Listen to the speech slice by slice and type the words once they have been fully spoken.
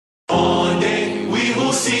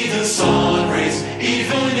will see the sun rays.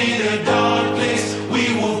 Even in a dark place,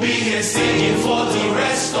 we will be here singing for the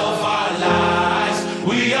rest of our lives.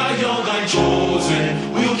 We are young and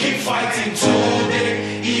chosen, we'll keep fighting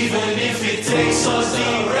today, even if it takes us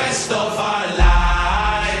the rest of our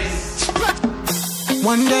lives.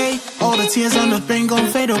 One day, all the tears on the pain gon'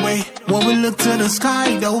 fade away. When we look to the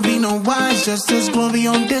sky, there will be no wise, just His glory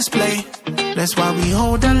on display. That's why we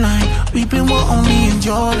hold the line, weeping will only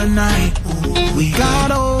endure the night. We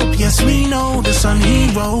got hope, yes we know the sun He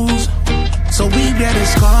rose. So we bear the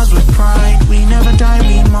scars with pride. We never die,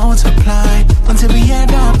 we multiply until we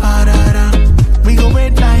end up parara. We go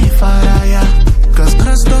with life, faraya. Cos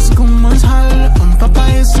Cristus cum ons haal, Papa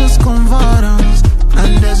Jesus cum varens.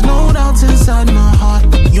 And there's no doubt inside my heart,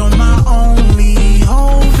 you're my only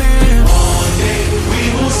hope. One day we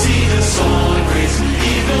will see the sun rays.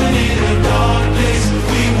 Even in a dark place,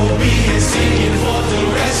 we will be here singing for the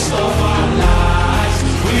rest of our lives.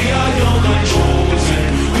 We are young and chosen,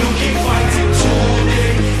 we'll keep fighting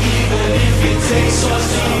today, even if it takes us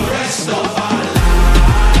the rest of our lives.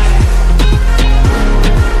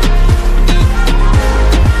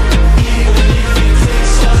 Even if it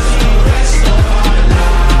takes us the rest of our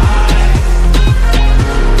lives.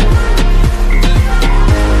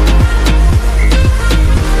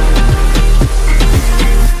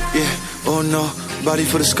 Yeah, oh no, body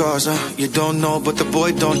for the scars, you don't know, but the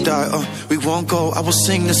boy don't die, we won't go. I will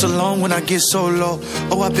sing this alone when I get so low.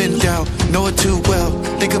 Oh, I've been down, know it too well.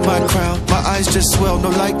 Think of my crown, my eyes just swell. No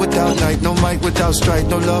light without night, no might without strife,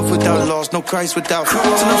 no love without loss, no Christ without. So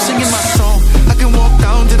I'm singing my song. I can walk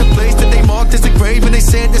down to the place that they mark